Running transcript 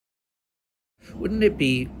Wouldn't it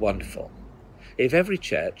be wonderful if every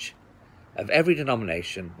church of every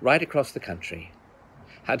denomination right across the country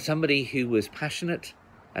had somebody who was passionate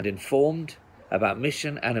and informed about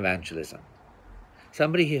mission and evangelism,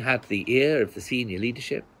 somebody who had the ear of the senior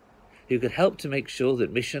leadership, who could help to make sure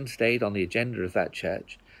that mission stayed on the agenda of that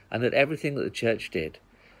church and that everything that the church did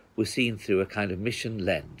was seen through a kind of mission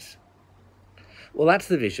lens? Well, that's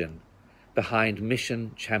the vision behind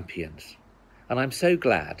Mission Champions. And I'm so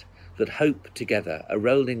glad that Hope Together are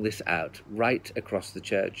rolling this out right across the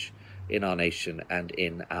church in our nation and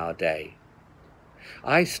in our day.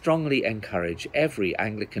 I strongly encourage every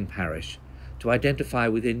Anglican parish to identify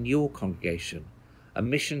within your congregation a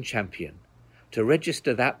mission champion, to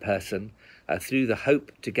register that person through the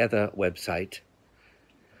Hope Together website,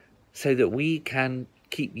 so that we can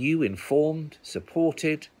keep you informed,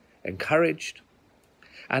 supported, encouraged,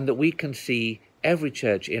 and that we can see every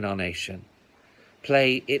church in our nation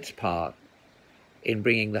play its part in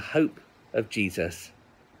bringing the hope of Jesus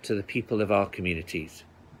to the people of our communities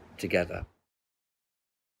together.